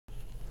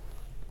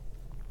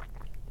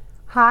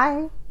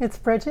Hi, it's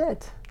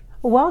Bridgette.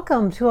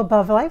 Welcome to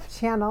Above Life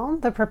channel.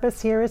 The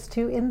purpose here is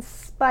to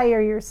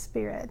inspire your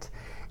spirit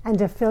and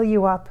to fill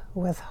you up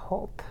with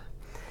hope.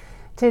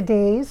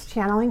 Today's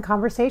channeling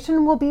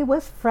conversation will be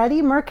with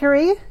Freddie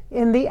Mercury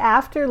in the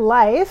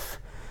afterlife.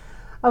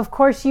 Of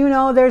course, you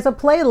know there's a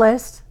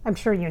playlist. I'm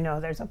sure you know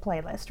there's a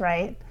playlist,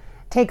 right?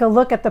 Take a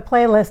look at the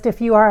playlist.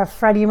 If you are a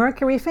Freddie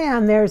Mercury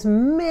fan, there's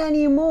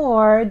many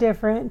more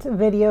different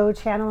video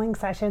channeling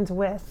sessions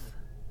with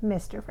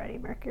Mr. Freddie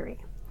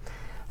Mercury.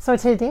 So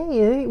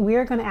today we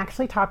are going to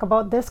actually talk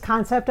about this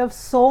concept of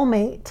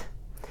soulmate.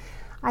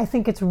 I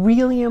think it's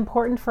really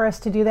important for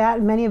us to do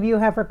that. Many of you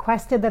have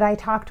requested that I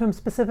talk to him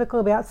specifically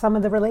about some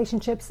of the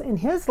relationships in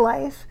his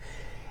life.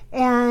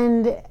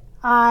 And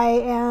I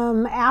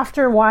am,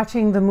 after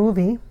watching the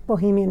movie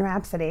Bohemian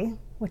Rhapsody,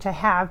 which I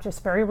have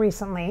just very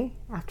recently,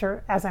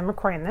 as I'm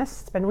recording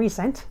this, it's been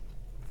recent,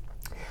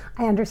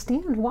 I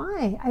understand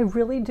why. I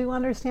really do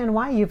understand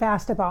why. You've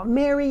asked about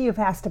Mary, you've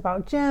asked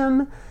about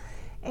Jim.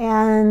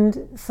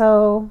 And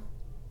so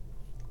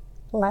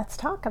let's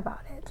talk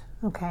about it,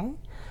 okay?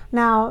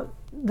 Now,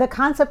 the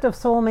concept of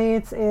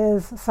soulmates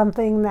is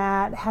something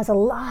that has a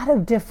lot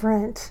of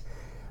different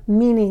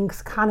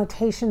meanings,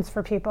 connotations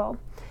for people.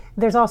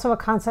 There's also a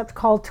concept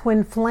called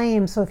twin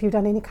flame. So if you've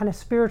done any kind of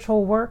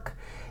spiritual work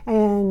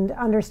and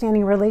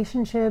understanding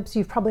relationships,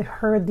 you've probably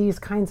heard these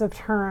kinds of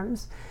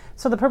terms.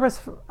 So the purpose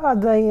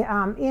of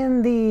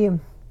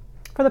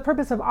for the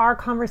purpose of our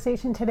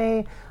conversation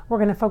today, we're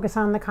going to focus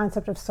on the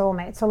concept of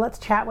soulmate. So let's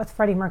chat with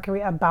Freddie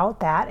Mercury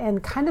about that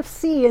and kind of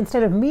see,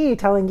 instead of me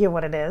telling you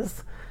what it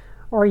is,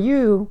 or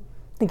you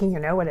thinking you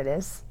know what it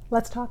is,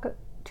 let's talk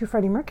to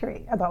Freddie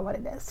Mercury about what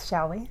it is,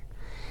 shall we?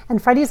 And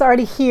Freddie's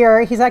already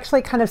here. He's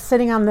actually kind of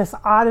sitting on this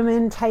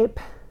ottoman type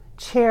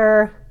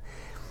chair.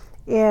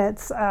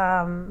 It's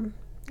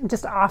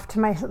just off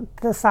to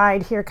the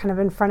side here, kind of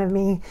in front of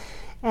me.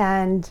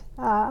 And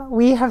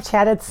we have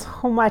chatted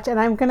so much, and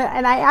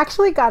I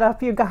actually got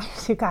up, you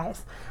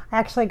guys, I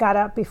actually got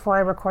up before I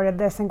recorded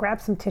this and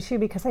grabbed some tissue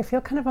because I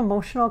feel kind of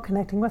emotional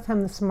connecting with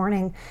him this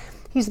morning.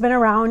 He's been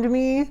around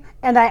me,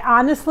 and I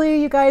honestly,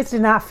 you guys,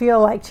 did not feel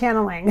like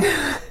channeling.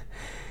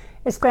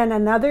 It's been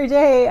another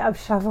day of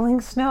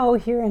shoveling snow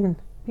here in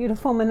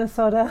beautiful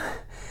Minnesota,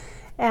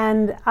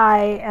 and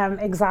I am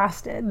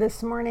exhausted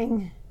this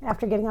morning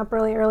after getting up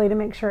really early to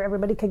make sure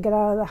everybody could get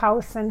out of the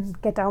house and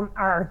get down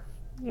our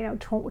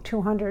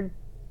 200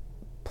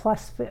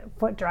 plus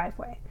foot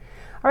driveway.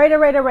 All right.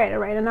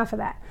 Enough of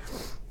that.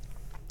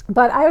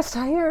 But I was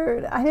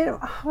tired.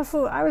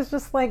 I was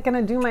just like going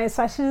to do my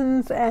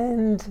sessions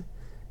and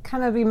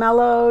kind of be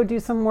mellow, do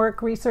some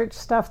work, research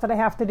stuff that I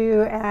have to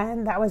do.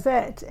 And that was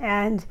it.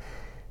 And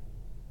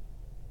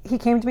he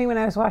came to me when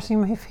I was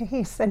washing my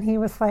face and he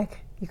was like,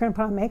 "You're going to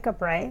put on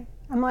makeup, right?"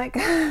 I'm like,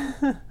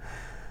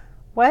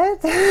 what?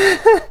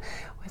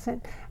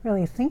 Wasn't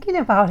really thinking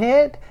about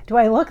it. Do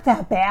I look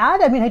that bad?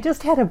 I mean, I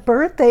just had a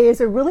birthday.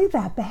 Is it really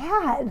that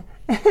bad?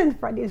 And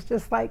Freddie's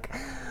just like,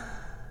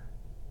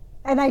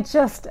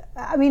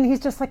 he's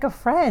just like a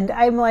friend.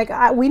 I'm like,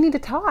 we need to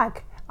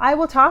talk. I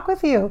will talk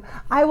with you.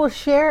 I will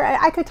share.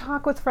 I could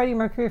talk with Freddie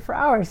Mercury for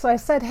hours. So I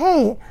said,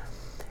 hey,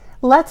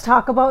 let's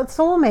talk about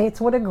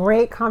soulmates. What a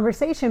great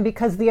conversation.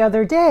 Because the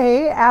other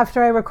day,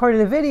 after I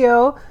recorded a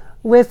video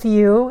with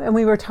you and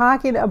we were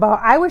talking about,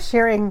 I was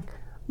sharing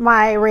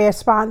my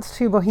response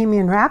to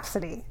Bohemian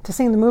Rhapsody, to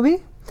seeing the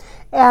movie,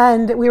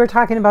 and we were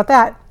talking about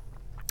that.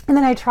 And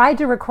then I tried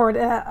to record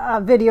a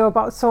video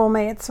about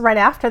soulmates right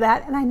after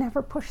that, and I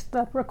never pushed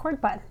the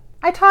record button.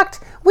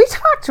 We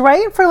talked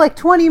right for like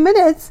 20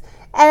 minutes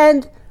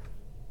and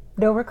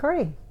no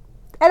recording.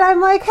 And I'm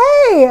like,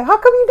 hey, how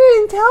come you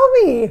didn't tell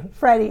me,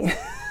 Freddie?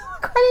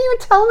 Why didn't you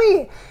tell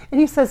me?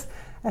 And he says,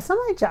 that's not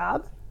my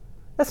job.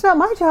 That's not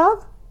my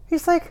job.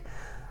 He's like,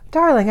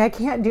 darling, I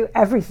can't do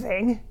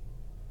everything.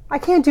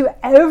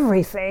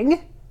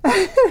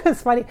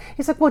 It's funny.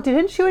 He's like, well,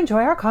 didn't you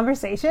enjoy our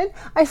conversation?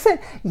 I said,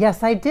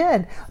 yes, I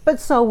did.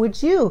 But so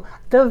would you,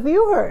 the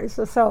viewers.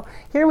 So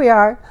here we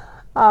are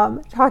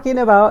talking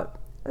about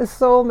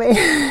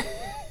soulmates.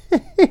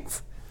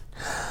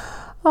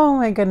 Oh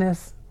my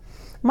goodness.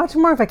 Much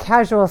more of a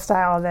casual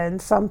style than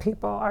some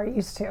people are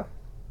used to.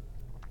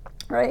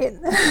 Right?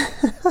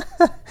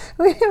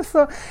 He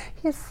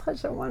has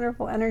such a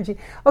wonderful energy.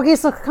 Okay,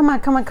 so come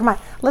on.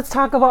 Let's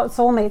talk about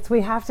soulmates.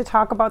 We have to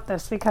talk about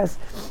this because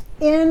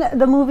in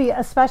the movie,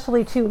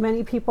 especially too,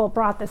 many people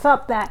brought this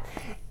up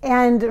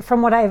and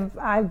from what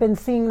I've been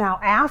seeing now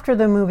after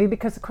the movie,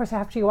 because of course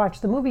after you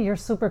watch the movie, you're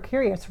super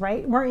curious,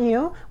 right? Weren't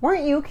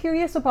you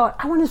curious about,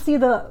 I want to see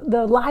the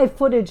live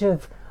footage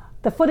of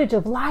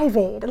Live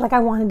Aid, like I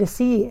wanted to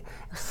see. It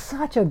was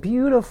such a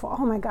beautiful,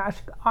 oh my gosh,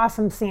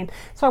 awesome scene.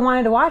 So I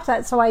wanted to watch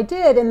that, so I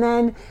did. And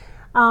then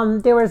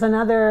there was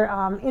another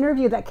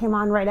interview that came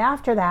on right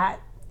after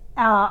that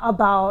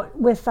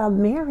with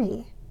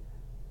Mary,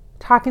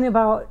 talking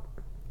about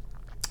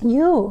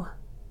you.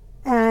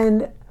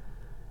 And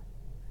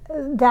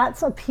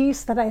that's a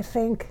piece that I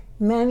think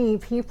many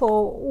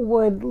people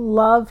would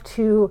love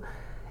to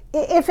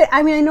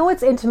I mean, I know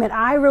it's intimate.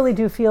 I really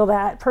do feel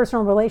that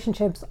personal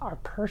relationships are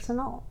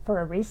personal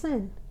for a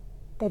reason.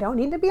 They don't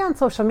need to be on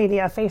social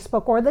media,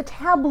 Facebook, or the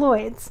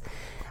tabloids.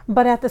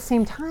 But at the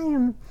same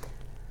time,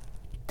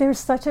 there's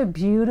such a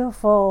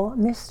beautiful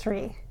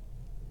mystery.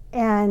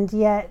 And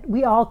yet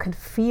we all could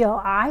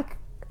feel,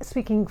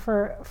 speaking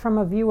from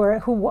a viewer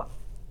who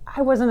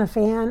I wasn't a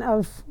fan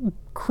of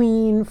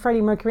Queen,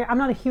 Freddie Mercury. I'm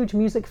not a huge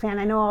music fan.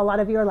 I know a lot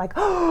of you are like,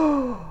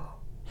 oh,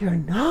 you're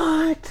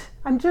not.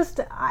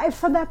 I've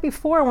said that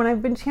before when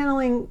I've been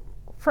channeling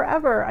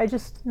forever. I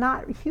just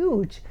not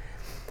huge.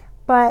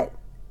 But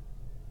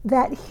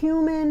that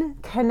human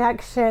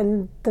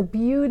connection, the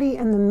beauty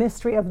and the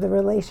mystery of the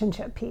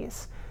relationship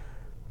piece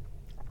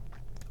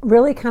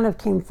really kind of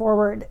came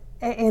forward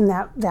in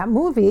that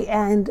movie.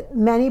 And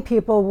many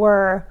people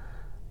were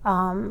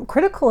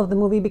critical of the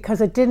movie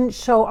because it didn't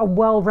show a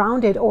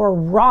well-rounded or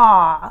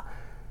raw,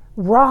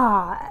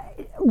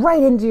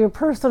 right into your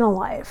personal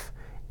life.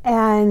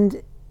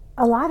 And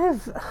a lot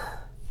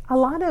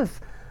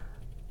of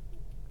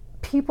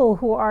people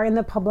who are in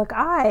the public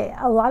eye,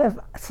 a lot of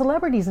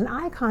celebrities and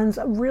icons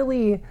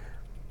really,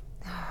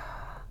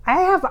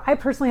 I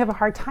personally have a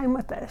hard time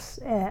with this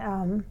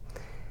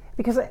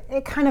because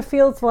it kind of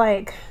feels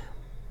like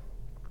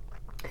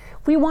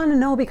we want to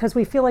know because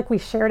we feel like we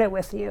shared it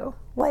with you.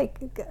 Like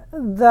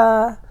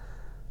the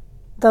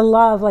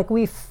love, like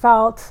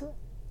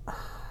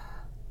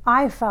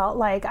I felt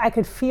like I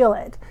could feel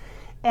it.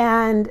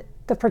 And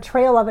the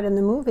portrayal of it in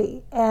the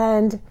movie.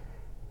 And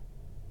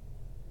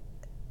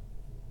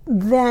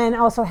then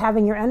also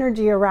having your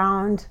energy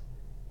around,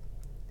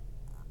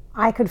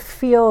 I could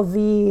feel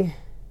the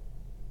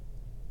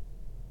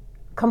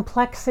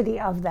complexity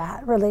of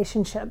that,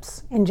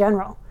 relationships in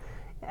general,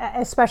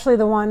 especially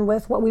the one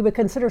with what we would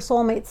consider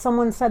soulmates.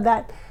 Someone said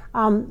that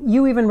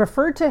you even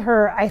referred to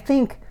her, I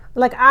think,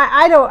 like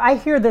I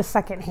hear this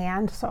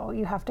secondhand, so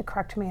you have to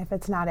correct me if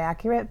it's not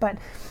accurate, but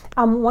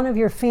one of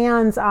your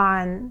fans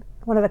on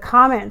one of the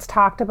comments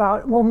talked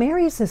about, well,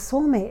 Mary's his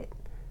soulmate.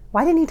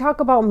 Why didn't he talk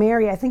about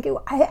Mary? I think you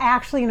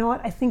know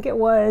what? I think it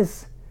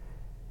was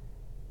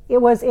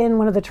in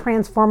one of the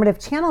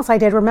transformative channels I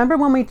did. Remember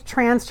when we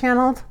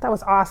trans-channeled? That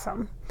was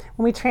awesome.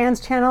 When we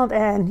trans-channeled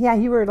and yeah,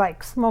 you were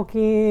like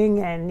smoking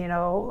and,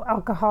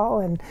 alcohol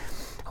and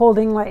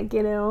holding like,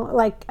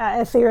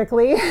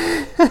 etherically.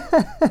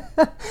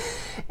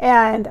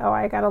 And,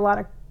 I got a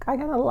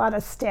lot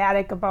of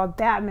static about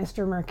that,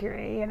 Mr.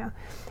 Mercury,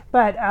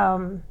 But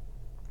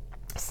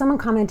someone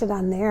commented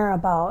on there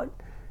about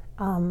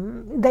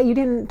that you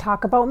didn't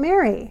talk about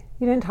Mary.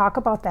 You didn't talk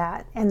about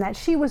that, and that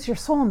she was your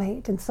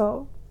soulmate. And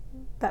so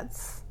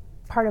that's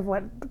part of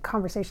what the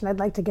conversation I'd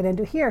like to get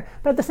into here.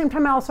 But at the same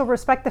time, I also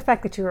respect the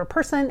fact that you're a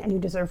person and you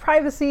deserve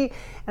privacy,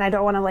 and I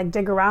don't want to like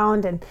dig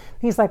around. And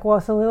he's like, well,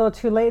 it's a little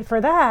too late for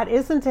that,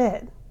 isn't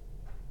it?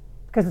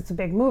 Because it's a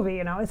big movie,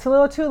 It's a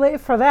little too late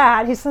for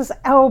that. He says,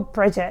 oh,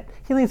 Bridgette.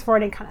 He leans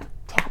forward and kind of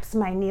taps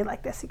my knee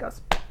like this. He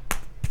goes,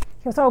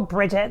 oh,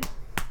 Bridgette.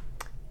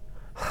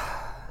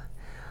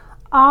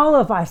 All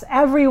of us,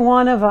 every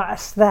one of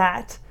us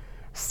that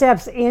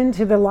steps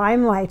into the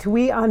limelight,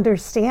 we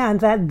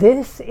understand that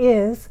this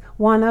is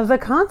one of the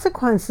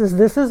consequences.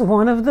 This is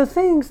one of the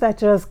things that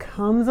just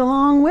comes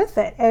along with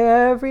it.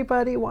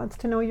 Everybody wants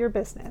to know your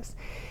business.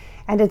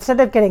 And instead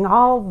of getting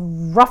all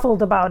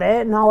ruffled about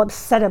it and all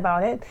upset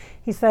about it,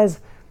 he says,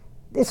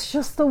 it's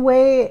just the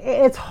way,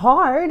 it's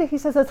hard. He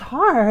says, it's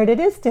hard. It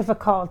is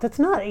difficult. It's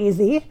not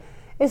easy.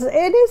 It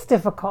is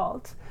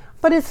difficult.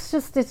 But it's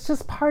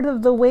just part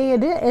of the way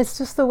it is. It's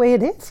just the way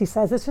it is, he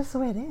says. It's just the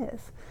way it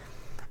is.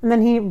 And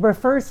then he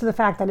refers to the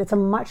fact that it's a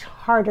much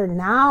harder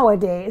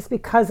nowadays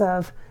because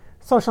of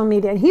social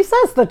media. And he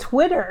says the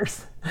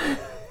Twitters.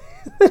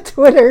 The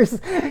Twitters.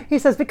 He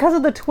says because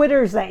of the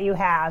Twitters that you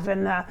have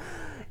and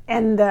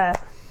the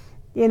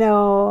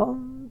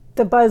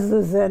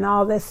buzzes and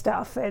all this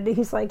stuff. And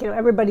he's like,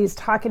 everybody's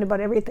talking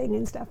about everything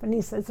and stuff. And he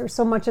says there's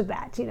so much of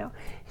that, He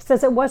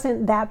says it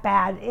wasn't that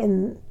bad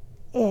in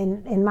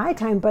my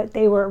time, but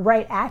they were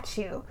right at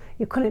you.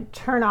 You couldn't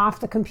turn off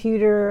the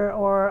computer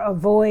or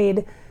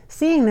avoid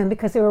seeing them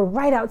because they were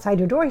right outside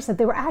your door. He said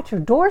they were at your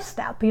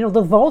doorstep.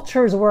 The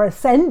vultures were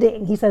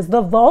ascending. He says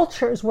the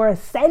vultures were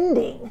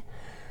ascending.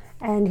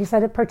 And he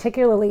said it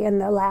particularly in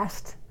the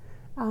last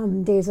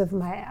days of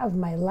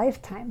my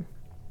lifetime.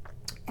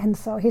 And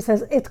so he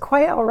says, it's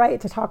quite all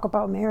right to talk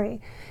about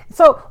Mary.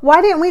 So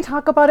why didn't we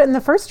talk about it in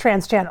the first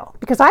trans channel?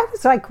 Because I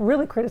was like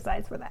really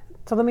criticized for that.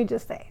 So let me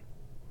just say.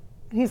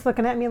 He's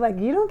looking at me like,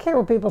 you don't care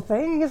what people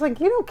think. He's like,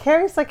 you don't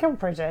care? He's like, oh,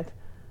 Bridgette,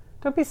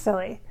 don't be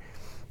silly.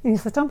 And he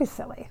says, don't be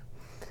silly.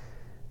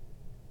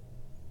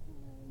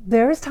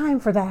 There's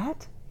time for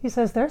that. He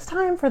says, there's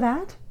time for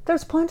that.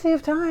 There's plenty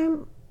of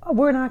time.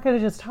 We're not going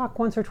to just talk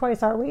once or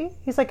twice, are we?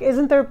 He's like,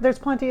 isn't there? There's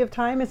plenty of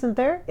time, isn't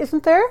there?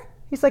 Isn't there?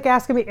 He's like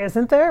asking me,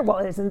 isn't there? Well,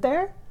 isn't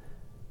there?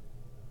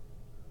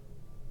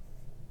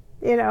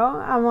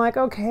 I'm like,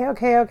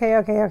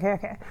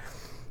 okay.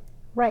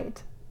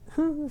 Right.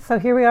 So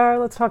here we are.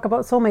 Let's talk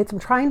about soulmates. I'm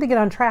trying to get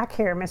on track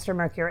here, Mr.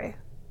 Mercury.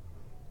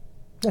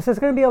 This is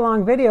going to be a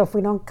long video if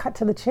we don't cut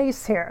to the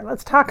chase here.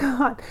 Let's talk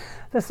about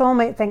the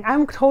soulmate thing.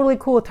 I'm totally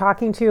cool with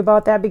talking to you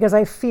about that because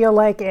I feel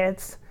like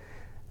it's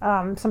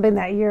something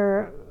that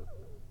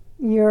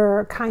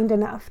you're kind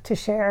enough to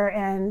share,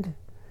 and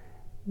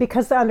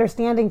because the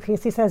understanding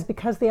piece, he says,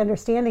 because the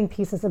understanding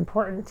piece is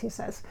important, he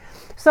says.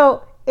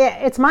 So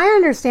it's my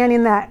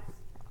understanding that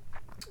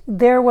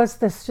there was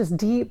this just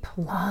deep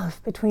love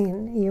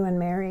between you and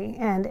Mary,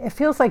 and it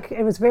feels like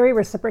it was very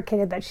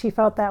reciprocated, that she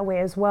felt that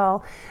way as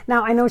well.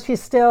 Now, I know she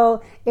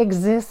still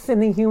exists in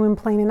the human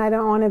plane, and I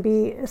don't want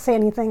to say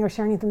anything or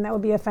share anything that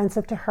would be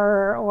offensive to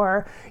her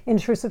or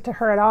intrusive to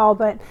her at all,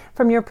 but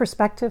from your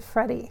perspective,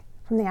 Freddie,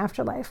 from the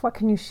afterlife, what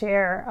can you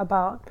share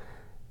about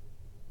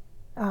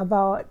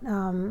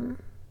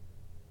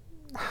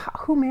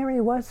who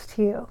Mary was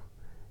to you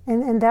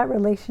and that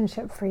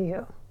relationship for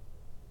you?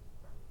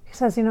 He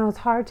says, it's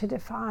hard to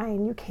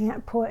define.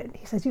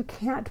 He says, you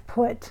can't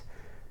put,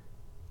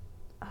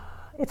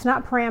 it's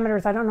not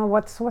parameters. I don't know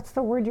what's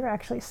the word you're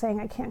actually saying.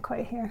 I can't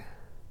quite hear.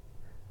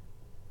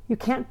 You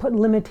can't put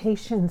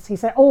limitations. He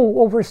said,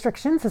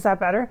 restrictions. Is that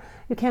better?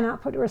 You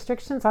cannot put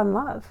restrictions on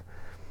love.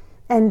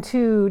 And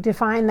to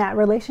define that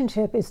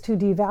relationship is to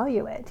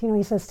devalue it.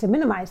 He says to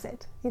minimize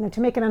it, to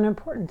make it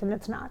unimportant, and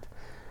it's not.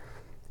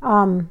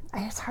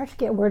 It's hard to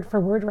get word for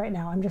word right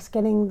now. I'm just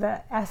getting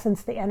the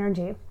essence, the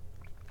energy.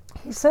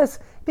 He says,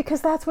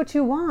 because that's what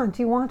you want.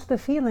 You want the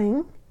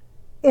feeling.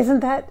 Is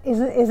it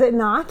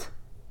not?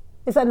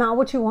 Is that not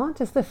what you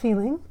want? Is the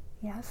feeling?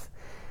 Yes.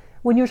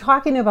 When you're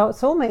talking about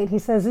soulmate, he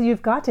says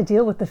you've got to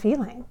deal with the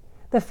feeling.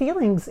 The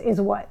feelings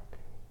is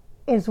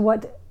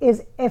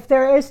if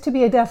there is to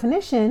be a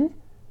definition,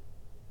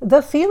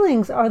 the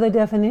feelings are the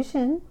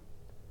definition.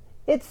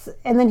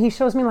 And then he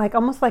shows me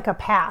almost like a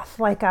path,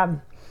 like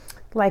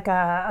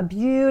a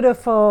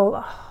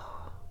beautiful,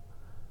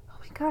 oh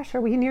my gosh,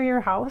 are we near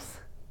your house?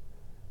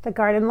 The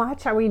garden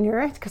lot, are we near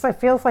it? Because it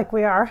feels like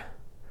we are.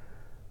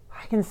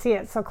 I can see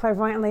it so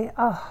clairvoyantly.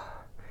 Oh,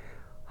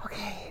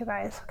 okay, you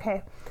guys,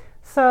 okay.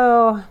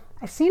 So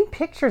I've seen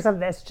pictures of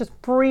this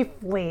just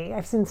briefly.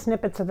 I've seen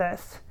snippets of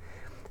this.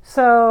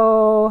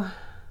 So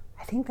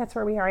I think that's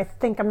where we are.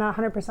 I'm not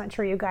 100%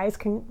 sure. You guys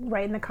can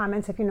write in the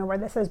comments if you know where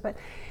this is, but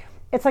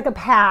it's like a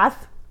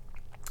path.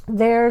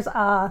 There's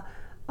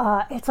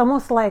it's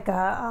almost like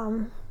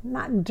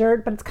not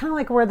dirt, but it's kind of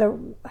like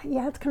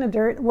it's kind of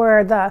dirt,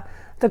 where the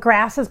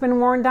grass has been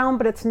worn down,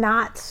 but it's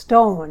not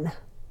stone.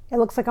 It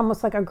looks like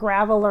almost like a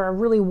gravel or a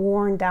really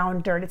worn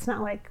down dirt. It's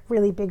not like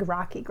really big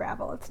rocky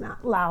gravel. It's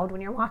not loud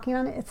when you're walking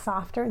on it. It's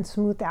softer and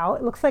smoothed out.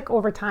 It looks like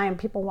over time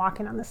people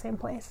walking on the same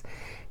place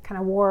kind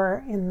of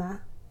wore in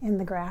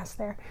the grass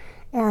there.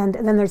 And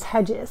then there's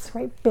hedges,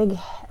 right?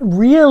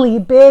 Really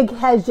big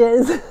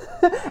hedges.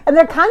 And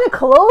they're kind of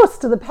close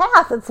to the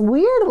path. It's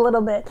weird a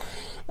little bit.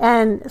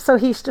 And so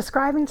he's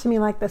describing to me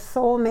like the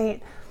soulmate,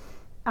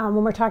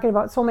 when we're talking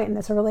about soulmate in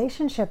this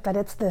relationship, that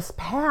it's this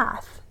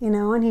path,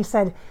 and he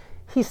said,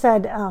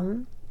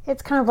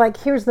 it's kind of like,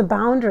 here's the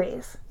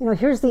boundaries,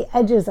 here's the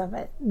edges of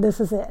it. This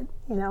is it,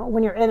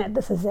 when you're in it,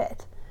 this is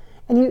it.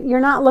 And you're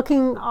not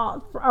looking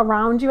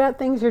around you at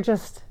things. You're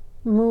just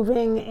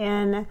moving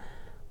in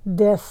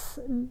this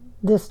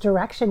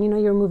direction.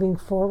 You're moving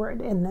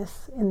forward in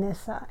this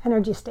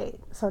energy state,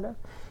 sort of.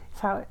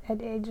 That's how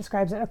it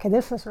describes it. Okay,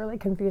 this is really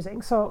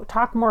confusing. So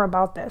talk more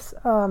about this.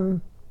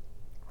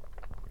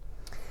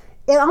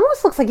 It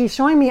almost looks like he's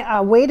showing me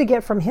a way to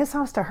get from his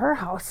house to her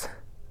house.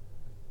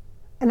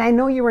 And I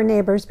know you were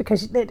neighbors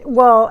because,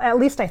 at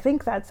least I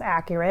think that's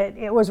accurate.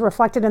 It was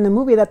reflected in the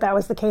movie that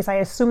was the case. I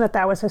assume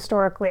that was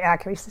historically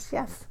accurate. He says,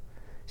 yes.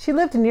 She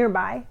lived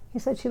nearby. He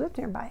said she lived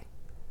nearby.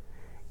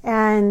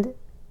 And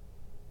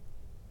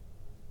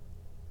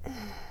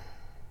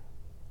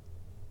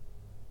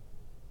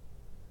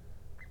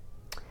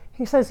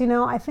he says,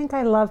 I think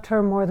I loved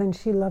her more than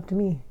she loved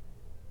me.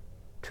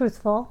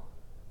 Truthful.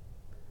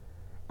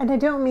 And I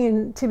don't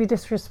mean to be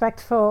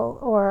disrespectful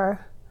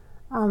or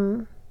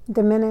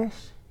diminish,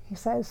 he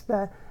says,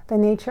 the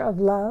nature of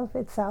love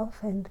itself,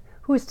 and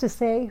who's to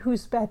say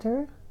who's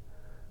better.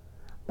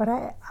 But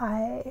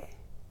I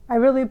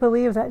really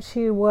believe that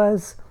she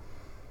was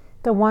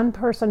the one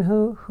person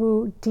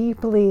who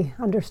deeply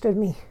understood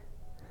me,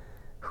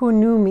 who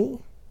knew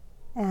me,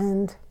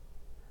 and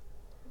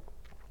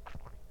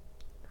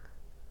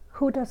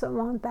who doesn't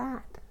want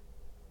that?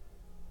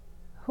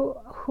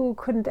 Who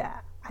couldn't?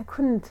 I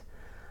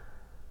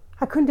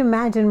couldn't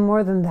imagine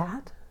more than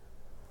that.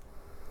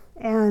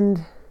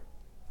 And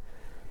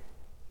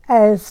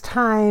as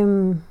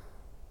time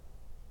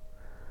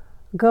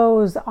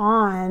goes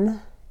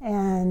on,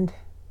 and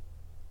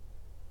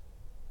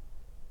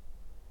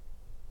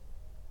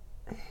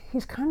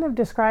he's kind of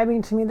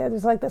describing to me that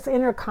there's like this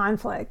inner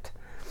conflict.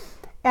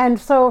 And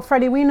so,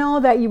 Freddie, we know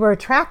that you were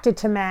attracted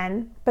to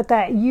men, but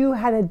that you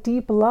had a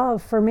deep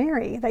love for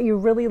Mary, that you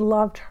really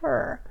loved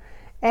her.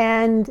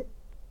 And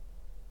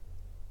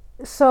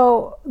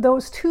so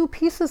those two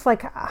pieces,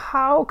 like,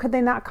 how could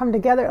they not come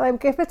together?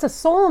 Like, if it's a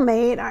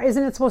soulmate,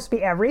 isn't it supposed to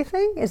be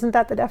everything? Isn't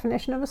that the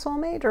definition of a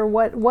soulmate? Or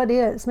what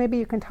is? Maybe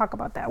you can talk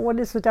about that. What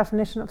is the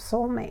definition of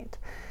soulmate?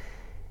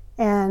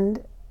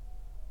 And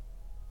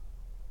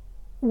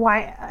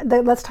why?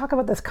 Let's talk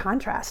about this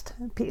contrast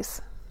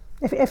piece,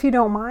 if you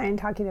don't mind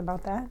talking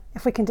about that.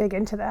 If we can dig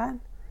into that,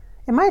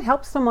 it might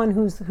help someone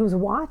who's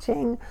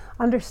watching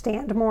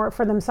understand more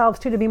for themselves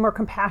too, to be more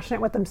compassionate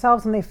with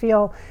themselves when they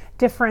feel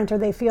different or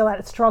they feel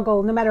that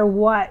struggle, no matter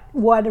what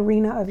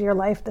arena of your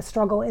life the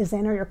struggle is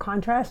in or your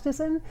contrast is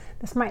in.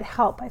 This might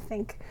help, I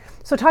think.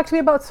 So talk to me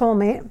about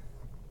soulmate.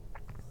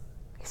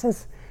 He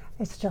says,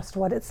 it's just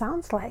what it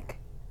sounds like.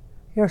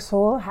 Your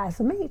soul has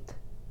a mate.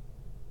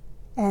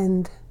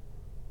 And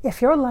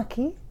if you're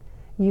lucky,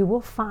 you will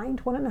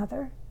find one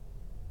another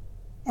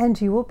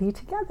and you will be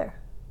together.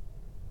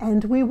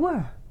 And we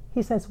were.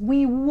 He says,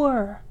 we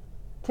were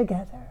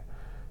together.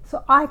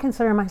 So I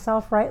consider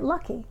myself right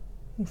lucky.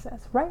 He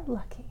says, right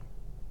lucky.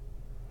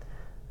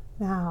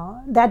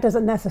 Now, that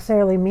doesn't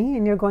necessarily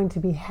mean you're going to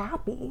be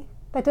happy.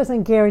 That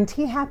doesn't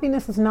guarantee.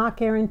 Happiness is not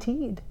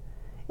guaranteed.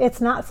 It's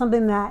not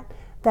something that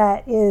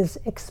is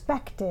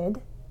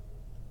expected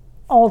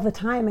all the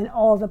time in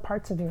all the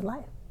parts of your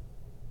life.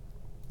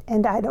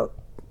 And I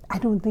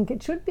don't think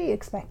it should be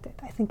expected.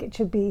 I think it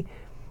should be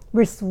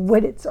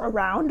when it's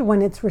around,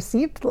 when it's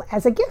received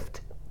as a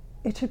gift.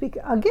 It should be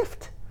a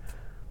gift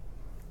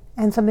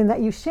and something that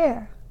you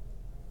share.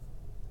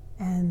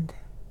 And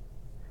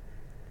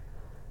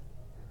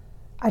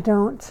I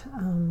don't,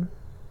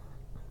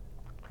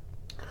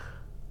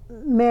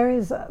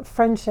 Mary's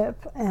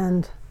friendship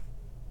and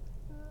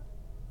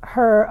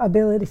her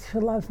ability to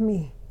love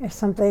me is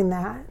something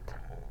that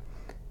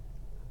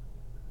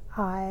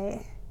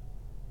I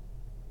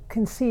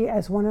can see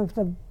as one of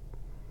the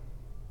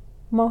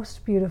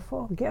most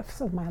beautiful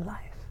gifts of my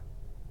life,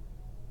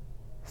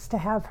 is to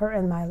have her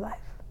in my life,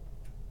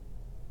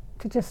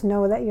 to just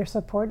know that you're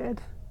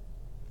supported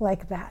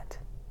like that,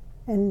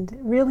 and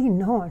really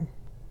known.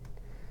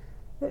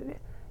 He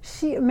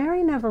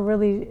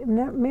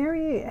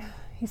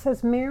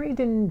says, Mary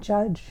didn't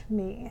judge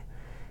me,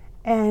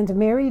 and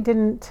Mary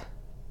didn't,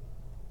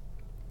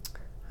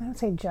 I don't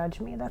say judge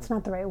me, that's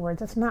not the right word,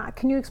 that's not,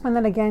 can you explain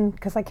that again,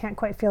 because I can't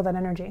quite feel that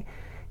energy.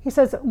 He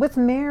says, with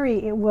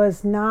Mary, it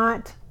was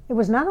not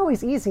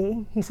always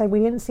easy. He said, we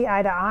didn't see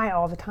eye to eye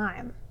all the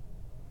time.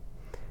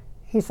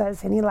 He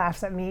says, and he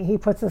laughs at me. He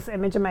puts this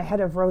image in my head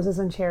of roses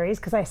and cherries,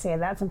 because I say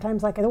that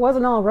sometimes, like, it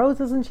wasn't all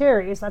roses and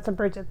cherries. That's a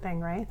Bridgette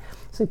thing, right?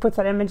 So he puts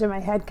that image in my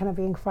head, kind of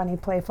being funny,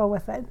 playful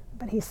with it.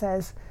 But he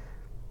says,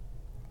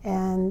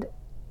 but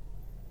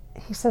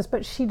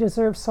she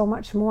deserves so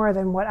much more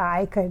than what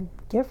I could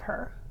give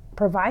her,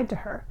 provide to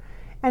her.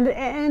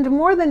 And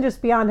more than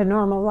just beyond a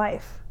normal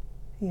life,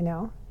 you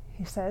know,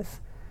 he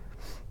says,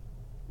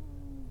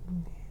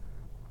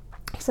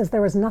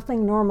 there was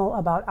nothing normal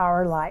about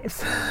our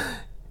lives.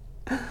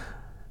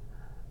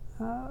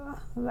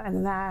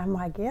 And that, I'm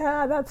like,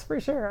 yeah, that's for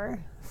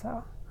sure.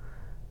 So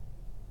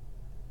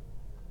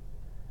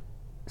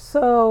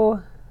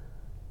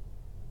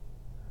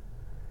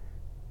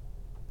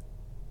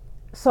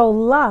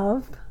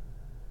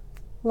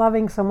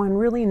loving someone,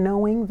 really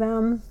knowing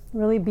them,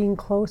 really being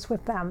close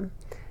with them,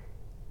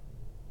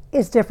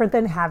 is different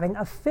than having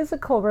a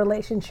physical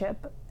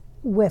relationship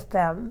with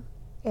them.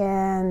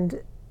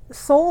 And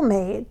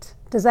soulmate,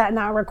 does that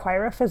not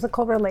require a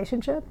physical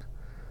relationship?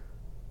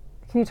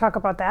 Can you talk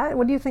about that?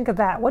 What do you think of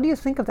that? What do you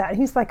think of that? And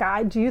he's like,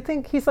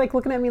 he's like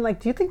looking at me like,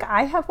 do you think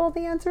I have all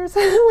the answers?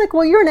 Like,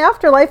 well, you're an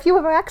afterlife, you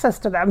have access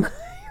to them.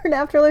 You're an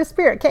afterlife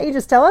spirit. Can't you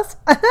just tell us?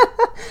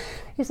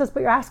 He says,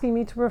 but you're asking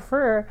me to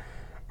refer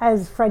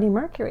as Freddie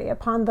Mercury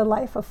upon the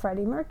life of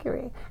Freddie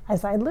Mercury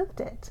as I lived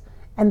it.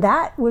 And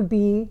that would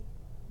be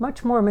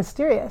much more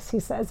mysterious, he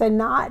says, and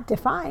not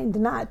defined,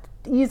 not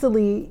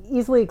easily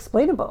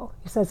explainable.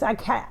 He says, I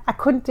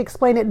couldn't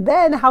explain it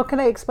then. How can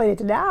I explain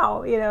it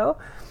now? You know?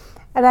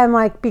 And I'm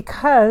like,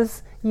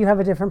 because you have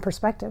a different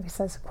perspective. He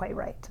says, quite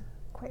right.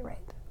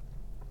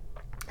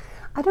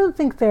 I don't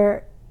think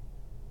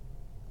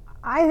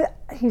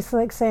he's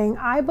like saying,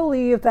 I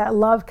believe that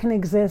love can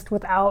exist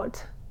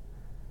without,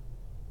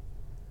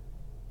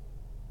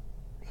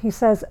 he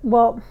says,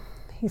 well,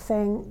 he's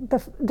saying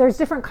there's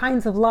different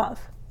kinds of love.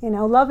 You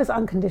know, love is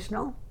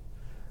unconditional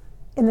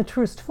in the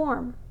truest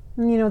form.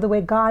 You know, the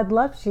way God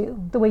loves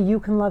you, the way you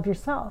can love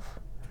yourself.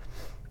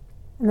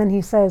 And then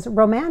he says,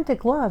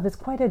 romantic love is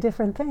quite a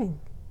different thing.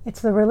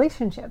 It's the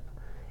relationship.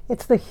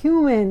 It's the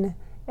human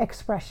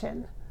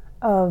expression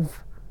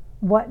of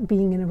what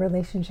being in a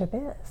relationship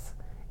is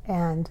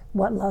and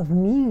what love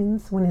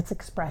means when it's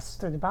expressed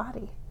through the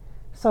body.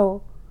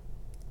 So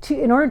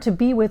in order to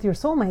be with your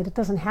soulmate, it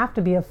doesn't have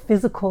to be a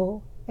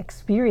physical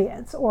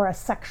experience or a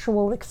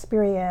sexual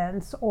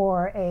experience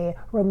or a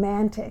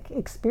romantic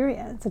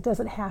experience. It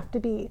doesn't have to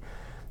be.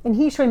 And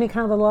he's showing me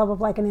kind of the love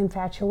of like an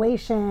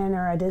infatuation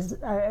or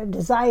a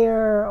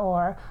desire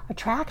or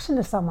attraction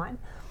to someone.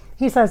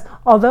 He says,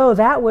 although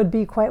that would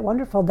be quite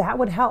wonderful, that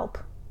would help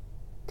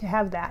to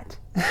have that.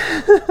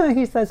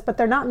 He says, but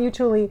they're not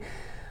mutually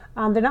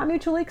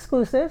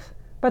exclusive,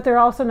 but they're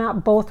also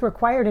not both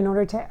required in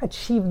order to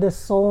achieve the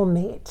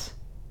soulmate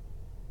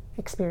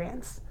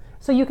experience.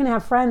 So you can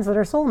have friends that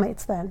are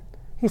soulmates then.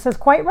 He says,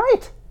 quite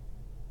right.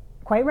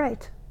 Quite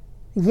right.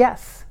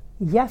 Yes.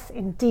 Yes,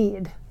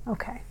 indeed.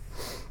 Okay.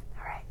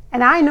 All right.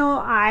 And I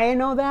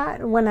know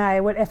that when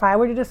if I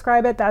were to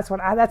describe it, that's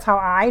how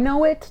I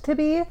know it to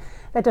be.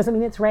 That doesn't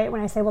mean it's right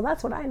when I say, well,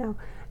 that's what I know.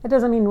 It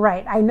doesn't mean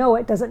right. I know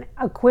it doesn't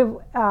equate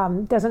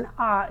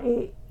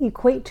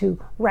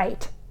to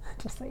right.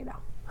 Just so you know.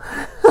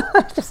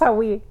 It's just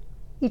how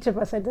each of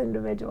us as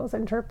individuals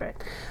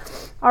interpret.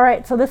 All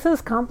right. So this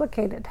is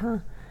complicated, huh?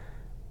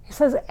 He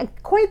says,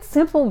 quite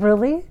simple,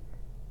 really.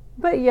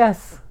 But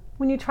yes,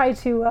 when you try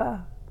to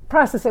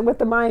process it with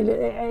the mind,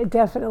 it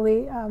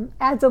definitely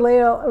adds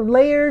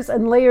layers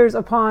and layers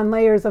upon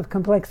layers of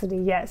complexity.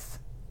 Yes.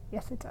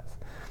 Yes, it does.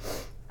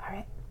 All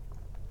right.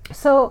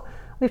 So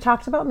we've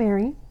talked about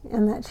Mary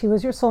and that she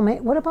was your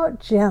soulmate. What about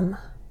Jim?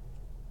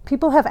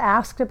 People have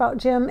asked about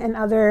Jim in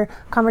other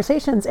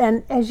conversations.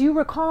 And as you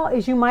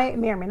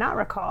may or may not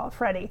recall,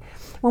 Freddie,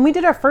 when we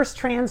did our first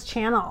trans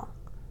channel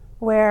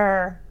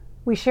where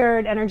we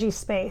shared energy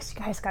space,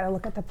 you guys got to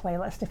look at the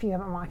playlist if you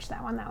haven't watched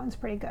that one. That one's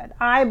pretty good.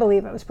 I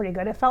believe it was pretty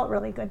good. It felt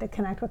really good to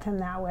connect with him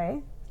that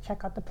way.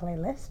 Check out the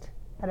playlist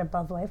at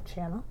Above Life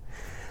channel.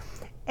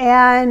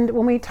 And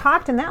when we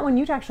talked in that one,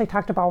 you actually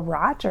talked about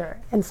Roger.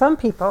 And some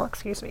people,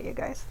 excuse me, you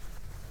guys,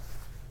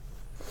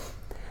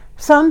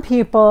 some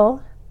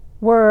people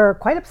were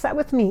quite upset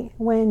with me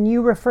when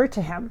you referred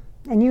to him.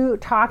 And you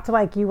talked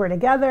like you were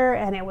together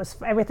and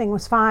everything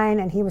was fine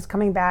and he was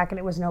coming back and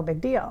it was no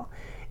big deal.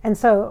 And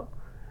so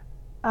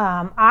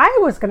I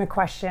was going to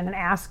question and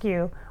ask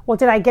you, well,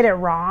 did I get it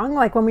wrong?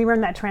 Like when we were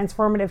in that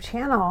transformative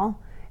channel,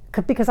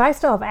 because I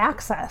still have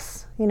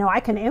access. I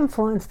can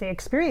influence the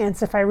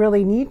experience if I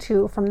really need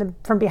to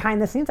from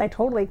behind the scenes. I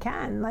totally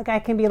can. Like I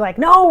can be like,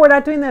 no, we're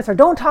not doing this, or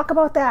don't talk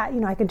about that.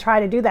 I can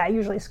try to do that. It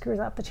usually screws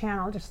up the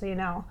channel, just so you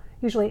know.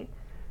 Usually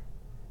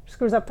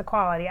screws up the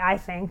quality, I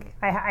think.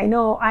 I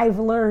know I've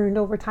learned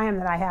over time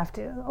that I have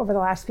to, over the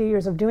last few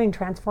years of doing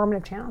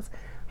transformative channels,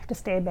 to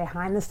stay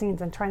behind the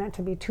scenes and try not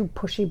to be too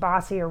pushy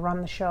bossy or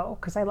run the show,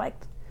 because I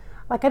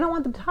don't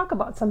want them to talk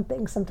about some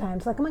things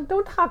sometimes. I'm like,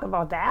 don't talk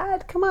about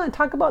that. Come on,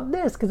 talk about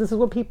this, because this is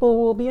what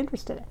people will be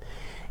interested in.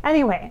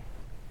 Anyway,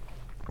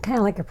 kind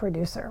of like a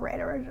producer, right,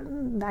 or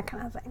that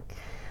kind of thing.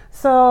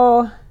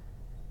 So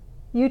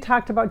you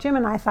talked about Jim,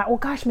 and I thought, well,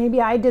 gosh,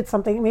 maybe I did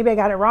something. Maybe I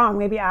got it wrong.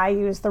 Maybe I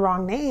used the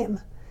wrong name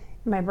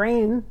in my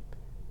brain.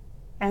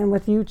 And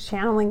with you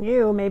channeling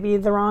you, maybe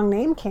the wrong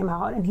name came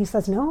out. And he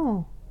says,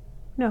 no.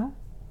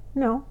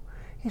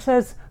 He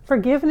says,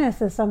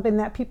 forgiveness is something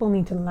that people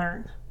need to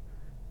learn.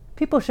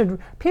 People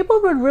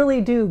would really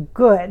do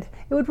good.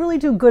 It would really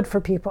do good for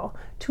people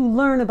to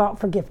learn about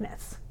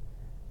forgiveness.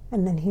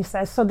 And then he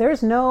says,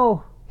 there's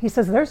no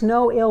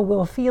ill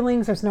will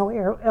feelings. There's no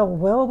ill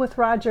will with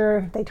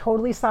Roger. They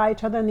totally saw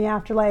each other in the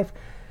afterlife,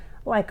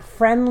 like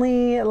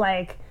friendly,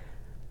 like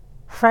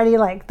Freddie,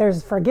 like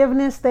there's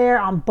forgiveness there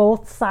on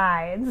both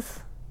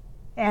sides.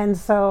 And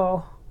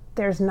so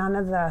there's none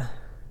of the,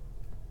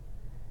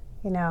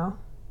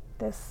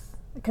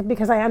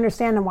 because I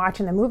understand in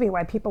watching the movie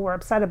why people were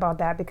upset about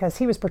that, because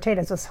he was portrayed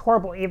as this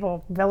horrible,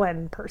 evil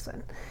villain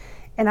person.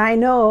 And I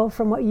know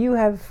from what you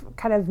have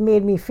kind of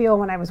made me feel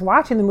when I was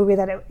watching the movie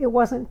that it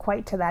wasn't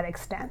quite to that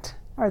extent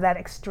or that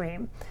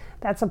extreme.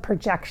 That's a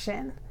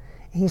projection,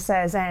 he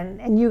says.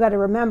 And you got to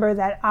remember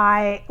that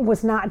I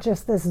was not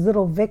just this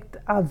little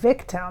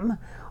victim,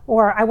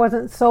 or I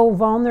wasn't so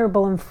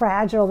vulnerable and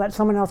fragile that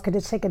someone else could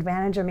just take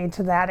advantage of me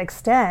to that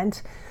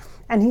extent.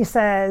 And he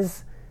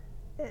says,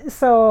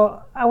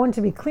 so I want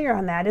to be clear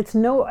on that. It's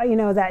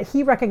that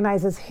he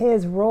recognizes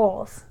his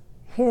roles,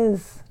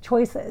 his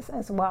choices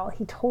as well.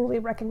 He totally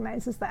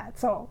recognizes that.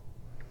 So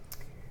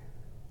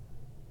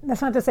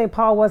that's not to say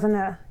Paul wasn't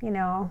a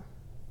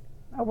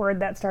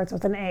word that starts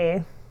with an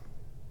A.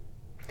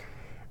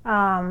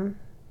 And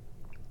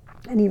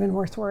even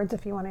worse words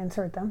if you want to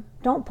insert them.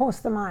 Don't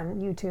post them on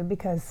YouTube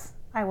because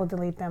I will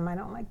delete them. I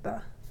don't like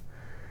the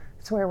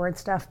swear word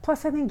stuff.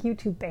 Plus, I think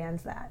YouTube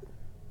bans that.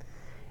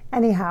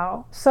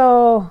 Anyhow,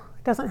 so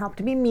it doesn't help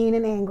to be mean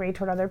and angry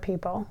toward other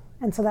people.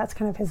 And so that's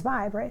kind of his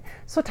vibe, right?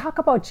 So talk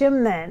about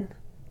Jim then.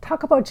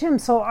 Talk about Jim.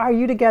 So are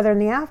you together in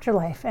the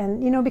afterlife?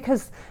 And,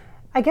 because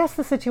I guess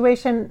the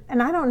situation,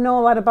 and I don't know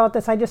a lot about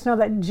this, I just know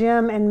that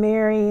Jim and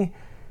Mary,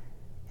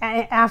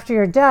 after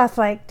your death,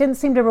 didn't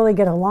seem to really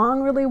get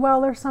along really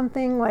well or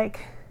something.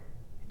 Like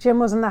Jim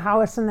was in the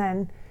house, and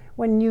then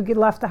when you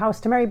left the house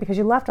to Mary, because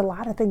you left a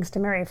lot of things to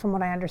Mary from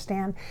what I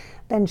understand,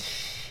 then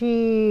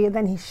she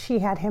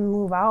had him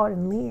move out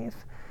and leave.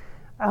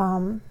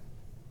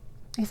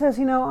 He says,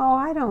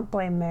 I don't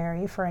blame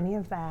Mary for any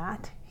of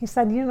that. He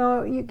said,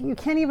 you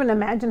can't even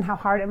imagine how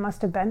hard it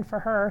must have been for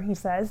her, he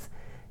says,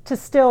 to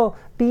still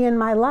be in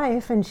my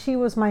life, and she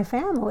was my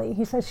family.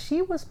 He says,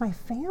 she was my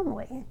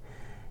family.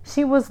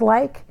 She was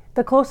like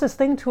the closest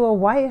thing to a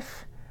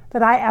wife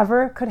that I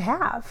ever could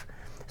have.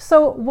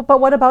 So, but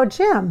what about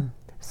Jim?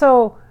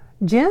 So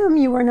Jim,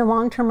 you were in a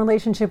long-term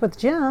relationship with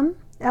Jim.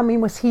 I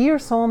mean, was he your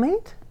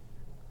soulmate?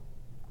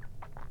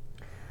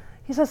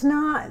 He says,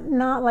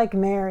 not like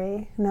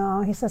Mary.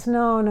 No, he says,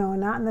 no,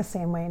 not in the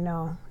same way.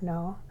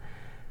 No.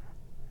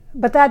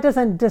 But that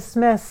doesn't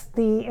dismiss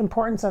the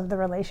importance of the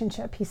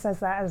relationship. He says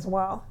that as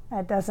well.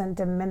 That doesn't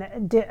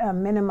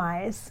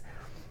minimize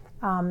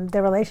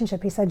the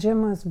relationship. He said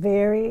Jim was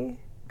very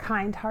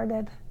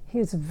kind-hearted. He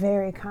was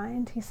very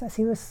kind. He says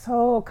he was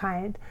so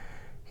kind.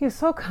 He was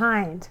so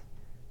kind,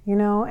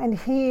 and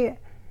he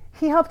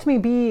helped me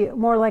be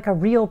more like a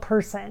real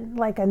person,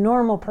 like a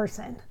normal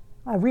person.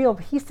 He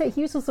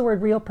uses the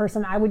word real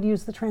person. I would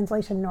use the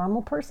translation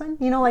normal person,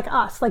 like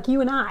us, like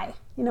you and I,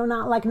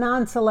 not like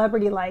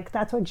non-celebrity, like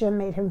that's what Jim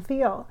made him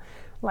feel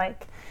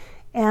like.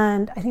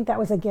 And I think that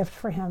was a gift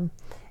for him.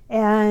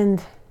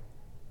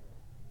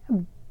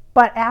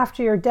 But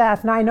after your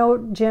death, now I know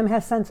Jim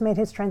has since made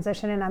his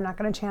transition, and I'm not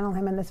going to channel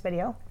him in this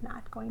video,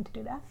 not going to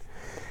do that.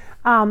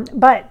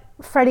 But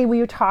Freddie, will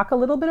you talk a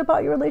little bit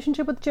about your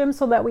relationship with Jim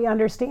so that we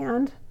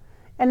understand?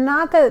 And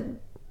not that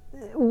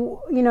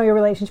your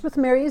relationship with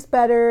Mary is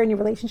better and your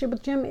relationship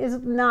with Jim is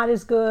not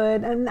as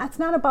good. And that's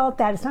not about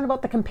that. It's not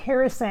about the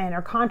comparison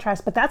or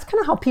contrast, but that's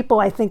kind of how people,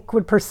 I think,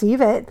 would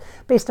perceive it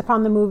based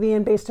upon the movie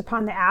and based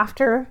upon the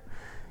after,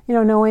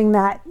 knowing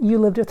that you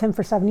lived with him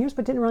for 7 years,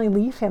 but didn't really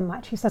leave him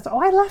much. He says,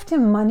 I left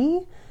him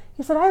money.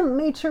 He said, I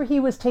made sure he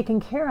was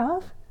taken care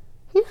of.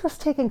 He was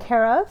taken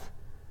care of.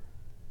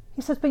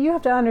 He says, but you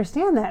have to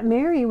understand that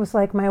Mary was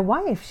like my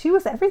wife. She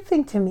was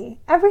everything to me,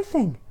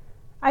 everything.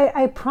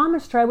 I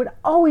promised her I would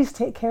always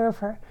take care of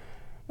her,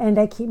 and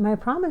I keep my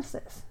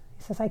promises.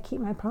 He says, I keep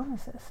my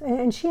promises.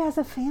 And she has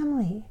a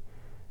family.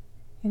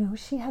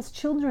 She has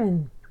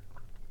children.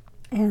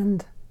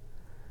 And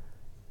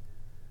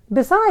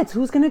besides,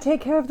 who's going to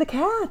take care of the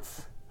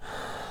cats?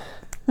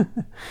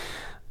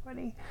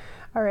 Funny.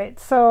 All right,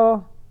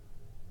 so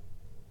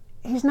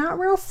he's not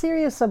real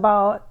serious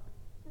about,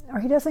 or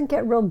he doesn't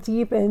get real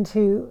deep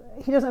into,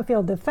 he doesn't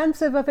feel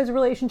defensive of his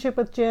relationship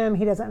with Jim.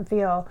 He doesn't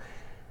feel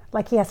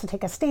like he has to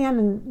take a stand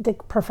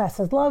and profess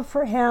his love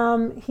for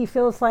him. He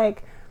feels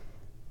like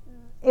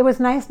it was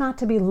nice not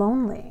to be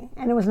lonely,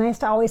 and it was nice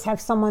to always have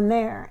someone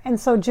there. And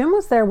so Jim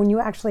was there when you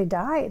actually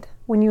died,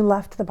 when you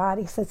left the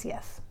body. He says,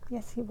 yes,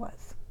 he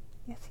was.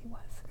 Yes, he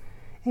was.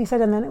 And he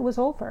said, and then it was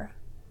over.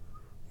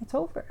 It's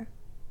over.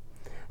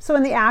 So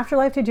in the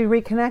afterlife, did you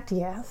reconnect?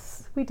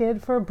 Yes, we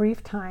did for a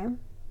brief time.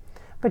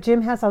 But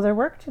Jim has other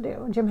work to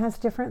do. Jim has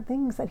different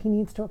things that he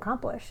needs to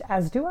accomplish,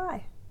 as do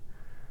I.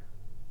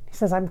 He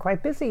says, I'm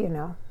quite busy,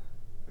 I'm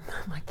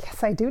like,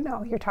 yes, I do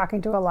know. You're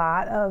talking to a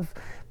lot of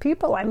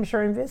people, I'm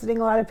sure, and visiting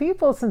a lot of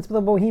people since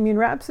the Bohemian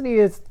Rhapsody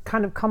has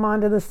kind of come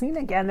onto the scene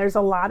again. There's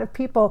a lot of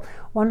people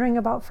wondering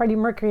about Freddie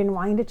Mercury and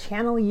wanting to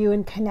channel you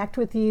and connect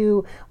with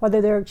you,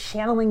 whether they're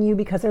channeling you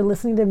because they're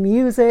listening to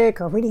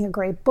music or reading a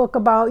great book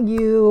about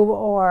you,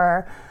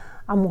 or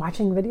I'm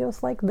watching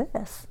videos like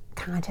this,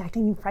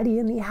 contacting Freddie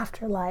in the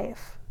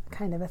afterlife,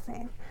 kind of a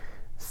thing.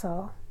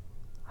 So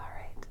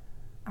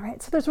all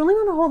right, so there's really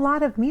not a whole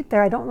lot of meat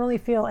there. I don't really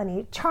feel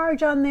any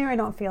charge on there. I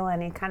don't feel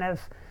any kind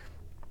of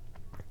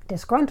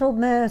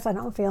disgruntledness. I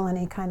don't feel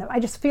any kind of,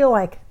 I just feel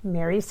like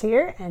Mary's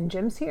here and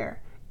Jim's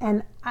here.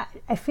 And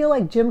I feel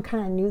like Jim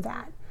kind of knew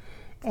that.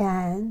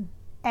 And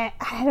I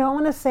don't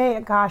want to say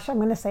it, gosh, I'm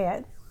going to say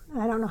it.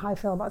 I don't know how I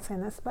feel about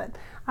saying this, but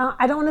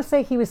I don't want to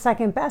say he was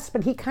second best,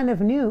 but he kind of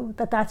knew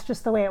that that's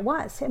just the way it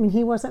was. I mean,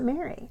 he wasn't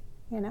Mary,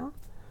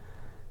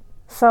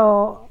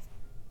 So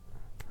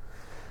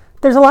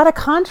there's a lot of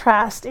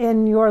contrast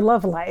in your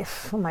love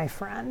life, my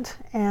friend,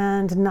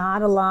 and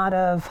not a lot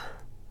of,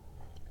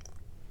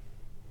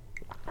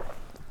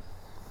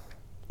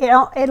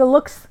 it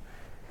looks,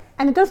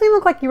 and it doesn't even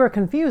look like you were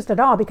confused at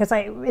all, because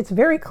it's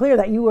very clear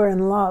that you were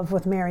in love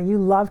with Mary. You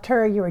loved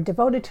her, you were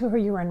devoted to her,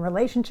 you were in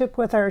relationship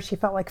with her, she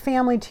felt like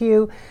family to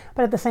you,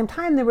 but at the same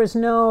time, there was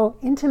no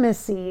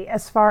intimacy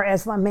as far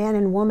as a man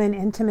and woman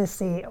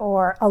intimacy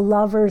or a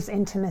lover's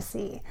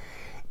intimacy.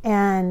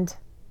 And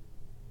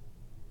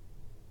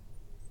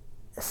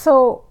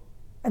so,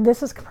 and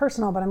this is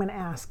personal, but I'm going to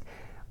ask,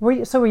 were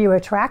you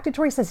attracted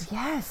to her? He says,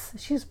 yes,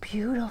 she's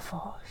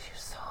beautiful.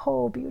 She's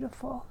so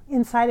beautiful.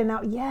 Inside and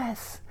out,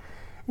 yes.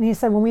 And he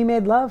said, when we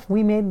made love,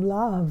 we made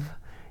love.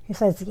 He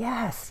says,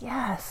 yes,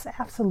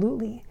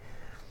 absolutely.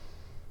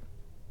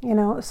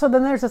 So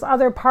then there's this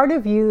other part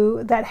of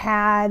you that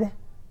had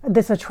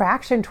this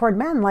attraction toward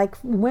men. Like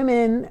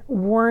women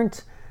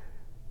weren't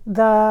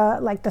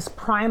this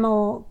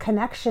primal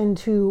connection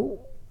to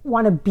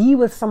want to be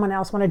with someone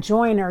else, want to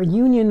join or in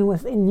union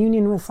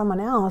with someone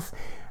else.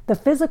 The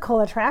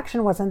physical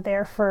attraction wasn't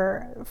there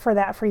for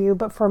that for you,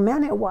 but for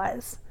men it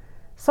was.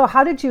 So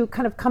how did you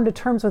kind of come to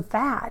terms with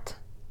that?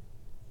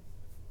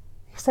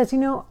 He says,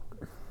 I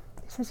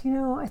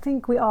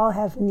think we all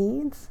have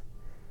needs,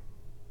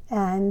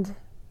 and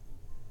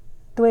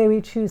the way we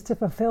choose to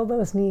fulfill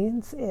those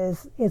needs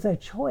is a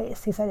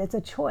choice. He said it's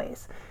a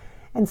choice.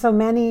 And so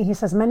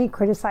many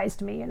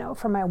criticized me,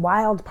 for my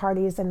wild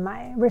parties and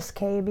my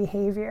risque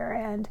behavior.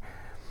 And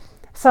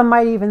some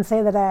might even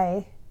say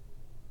that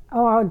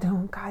Oh,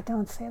 don't, God,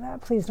 don't say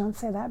that. Please don't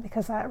say that,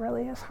 because that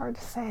really is hard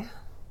to say.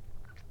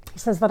 He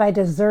says that I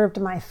deserved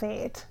my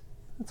fate.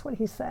 That's what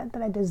he said,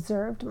 that I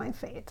deserved my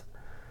fate.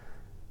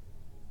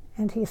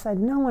 And he said,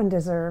 no one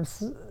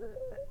deserves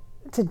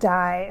to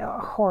die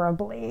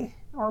horribly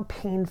or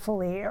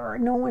painfully, or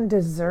no one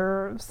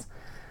deserves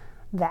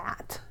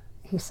that.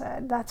 He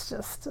said, that's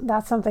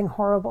something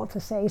horrible to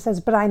say. He says,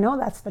 but I know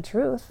that's the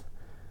truth.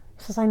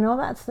 He says, I know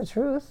that's the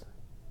truth.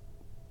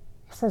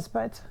 He says,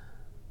 but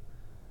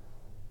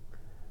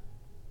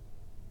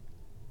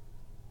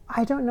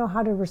I don't know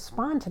how to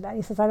respond to that.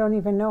 He says, I don't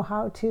even know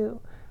how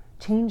to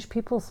change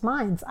people's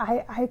minds.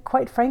 I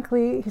quite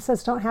frankly, he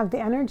says, don't have the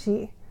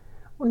energy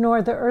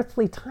nor the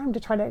earthly time to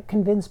try to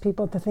convince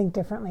people to think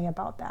differently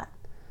about that.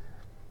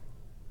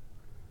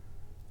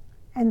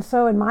 And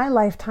so in my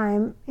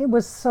lifetime, it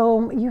was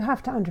so, you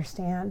have to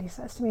understand, he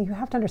says to me, you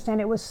have to understand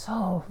it was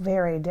so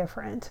very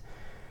different.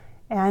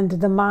 And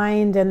the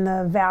mind and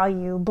the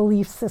value,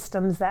 belief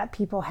systems that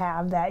people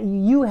have, that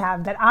you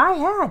have, that I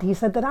had, he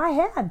said that I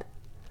had,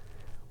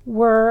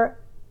 were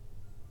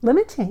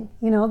limiting.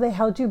 You know, they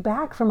held you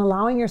back from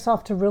allowing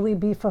yourself to really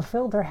be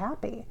fulfilled or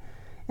happy.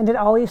 And it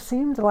always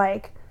seemed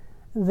like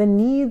the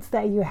needs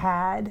that you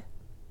had,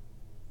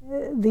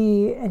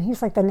 and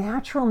he's like, the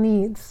natural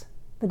needs,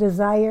 the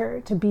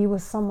desire to be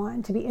with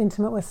someone, to be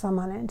intimate with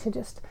someone, and to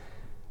just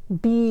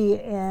be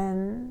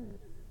in,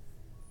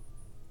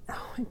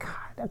 oh my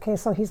God. Okay,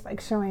 so he's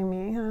like showing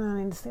me, I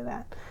don't need to say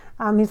that.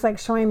 He's like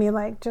showing me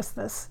like just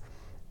this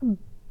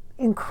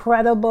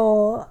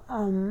incredible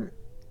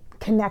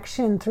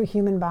connection through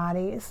human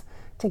bodies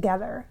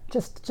together.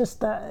 Just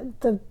the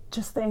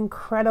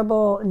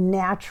incredible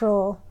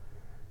natural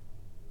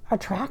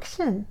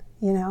attraction,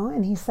 you know.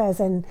 And he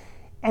says, and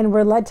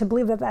we're led to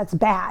believe that that's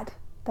bad.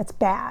 That's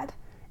bad.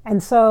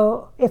 And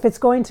so if it's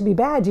going to be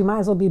bad, you might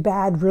as well be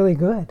bad really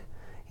good,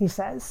 he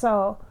says.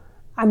 So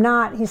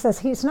he says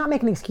he's not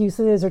making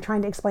excuses or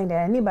trying to explain to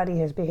anybody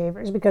his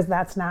behaviors, because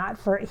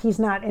he's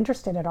not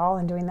interested at all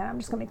in doing that. I'm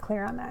just going to be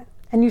clear on that.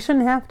 And you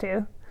shouldn't have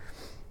to.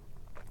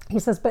 He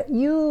says,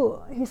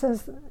 he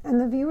says,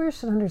 and the viewers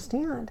should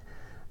understand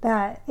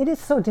that it is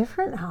so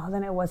different now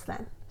than it was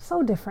then.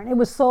 So different. It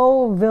was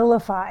so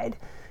vilified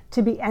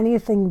to be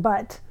anything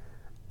but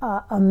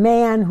a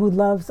man who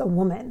loves a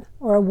woman,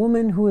 or a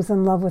woman who is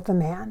in love with a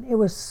man. It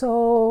was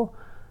so,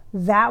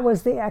 that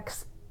was the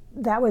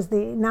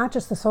not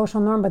just the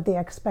social norm, but the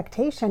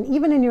expectation,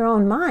 even in your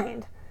own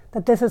mind,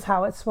 that this is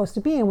how it's supposed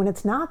to be. And when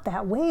it's not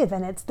that way,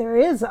 then there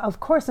is, of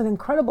course, an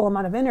incredible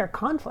amount of inner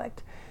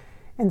conflict.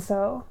 And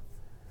so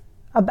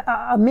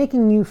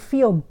making you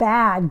feel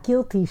bad,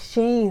 guilty,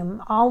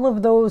 shame, all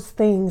of those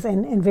things,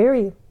 and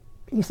very,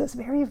 he says,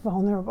 very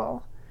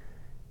vulnerable,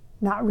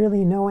 not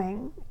really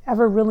knowing,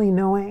 ever really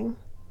knowing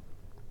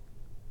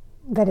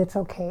that it's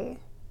okay,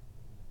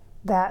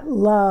 that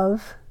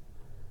love,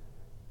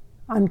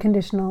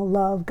 unconditional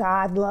love,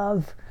 God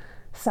love,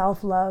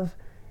 self-love,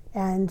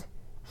 and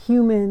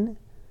human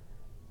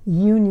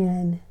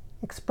union,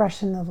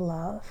 expression of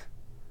love,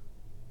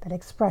 that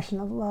expression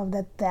of love,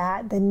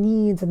 that the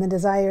needs and the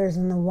desires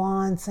and the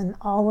wants and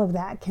all of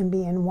that can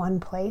be in one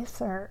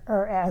place, or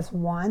as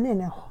one,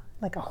 in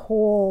like a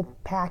whole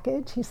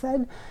package. He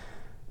said,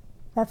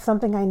 that's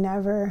something I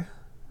never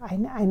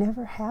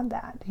had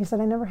that. He said,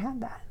 I never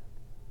had that.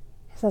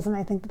 He says, and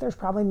I think that there's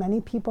probably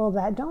many people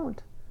that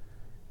don't,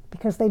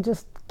 because they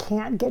just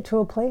can't get to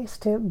a place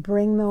to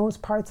bring those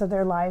parts of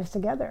their lives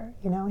together.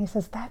 You know, he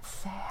says, that's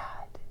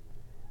sad.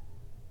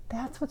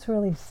 That's what's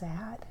really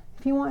sad.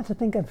 If you want to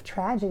think of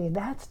tragedy,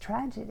 that's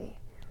tragedy.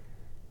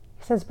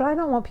 He says, but I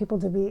don't want people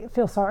to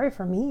feel sorry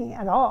for me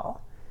at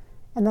all.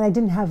 And that I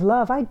didn't have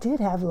love. I did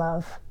have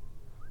love.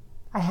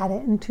 I had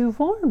it in two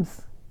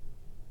forms.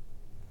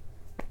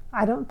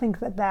 I don't think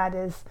that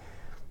is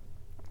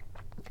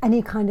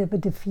any kind of a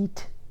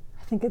defeat.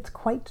 I think it's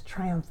quite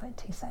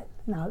triumphant, he said.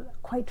 No,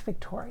 quite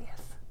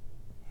victorious.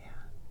 Yeah,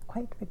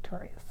 quite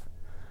victorious.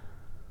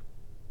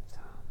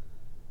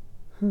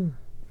 So,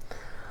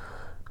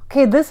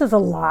 Okay, this is a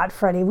lot,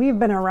 Freddie. We've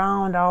been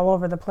around all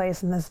over the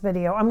place in this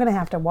video. I'm going to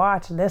have to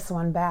watch this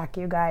one back,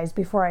 you guys,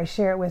 before I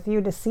share it with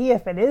you, to see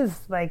if it is,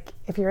 like,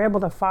 if you're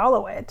able to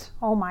follow it.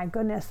 Oh my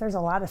goodness, there's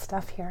a lot of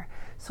stuff here.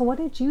 So what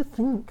did you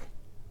think?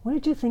 What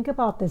did you think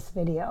about this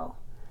video?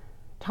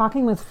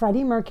 Talking with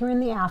Freddie Mercury in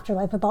the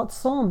afterlife about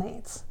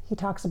soulmates. He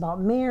talks about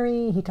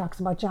Mary, he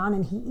talks about John,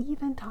 and he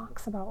even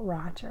talks about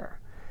Roger.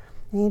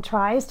 And he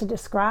tries to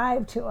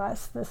describe to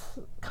us this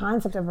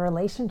concept of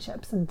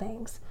relationships and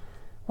things.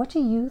 What do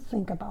you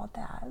think about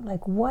that?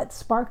 Like, what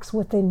sparks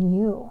within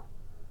you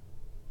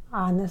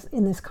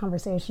in this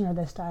conversation or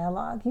this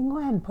dialogue? You can go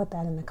ahead and put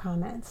that in the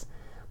comments.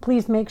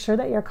 Please make sure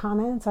that your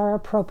comments are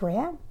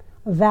appropriate,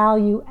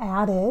 value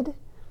added,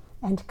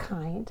 and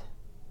kind.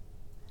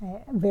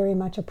 I very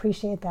much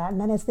appreciate that.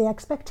 And that is the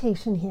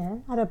expectation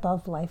here at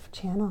Above Life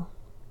channel.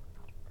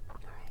 All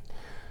right.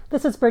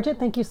 This is Bridget.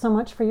 Thank you so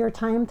much for your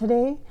time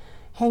today,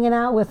 hanging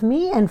out with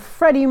me and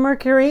Freddie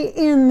Mercury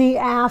in the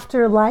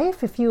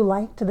afterlife. If you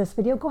liked this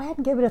video, go ahead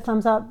and give it a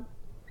thumbs up.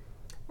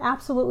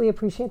 Absolutely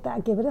appreciate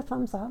that. Give it a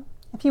thumbs up.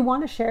 If you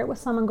want to share it with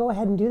someone, go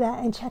ahead and do that,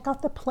 and check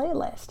out the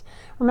playlist.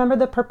 Remember,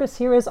 the purpose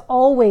here is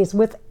always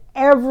with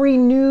every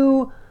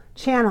new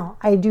channel.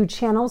 I do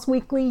channels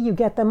weekly. You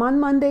get them on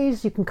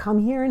Mondays. You can come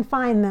here and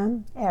find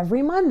them.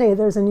 Every Monday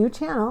there's a new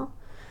channel.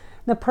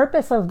 The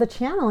purpose of the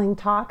channeling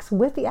talks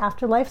with the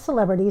afterlife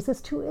celebrities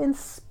is to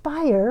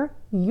inspire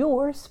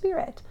your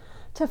spirit,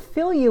 to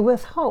fill you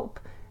with hope,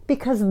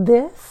 because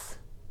this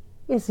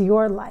is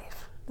your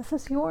life. This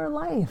is your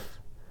life.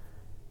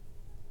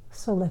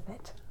 So live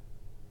it.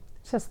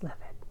 Just live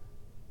it.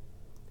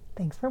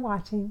 Thanks for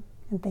watching,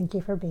 and thank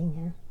you for being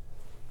here.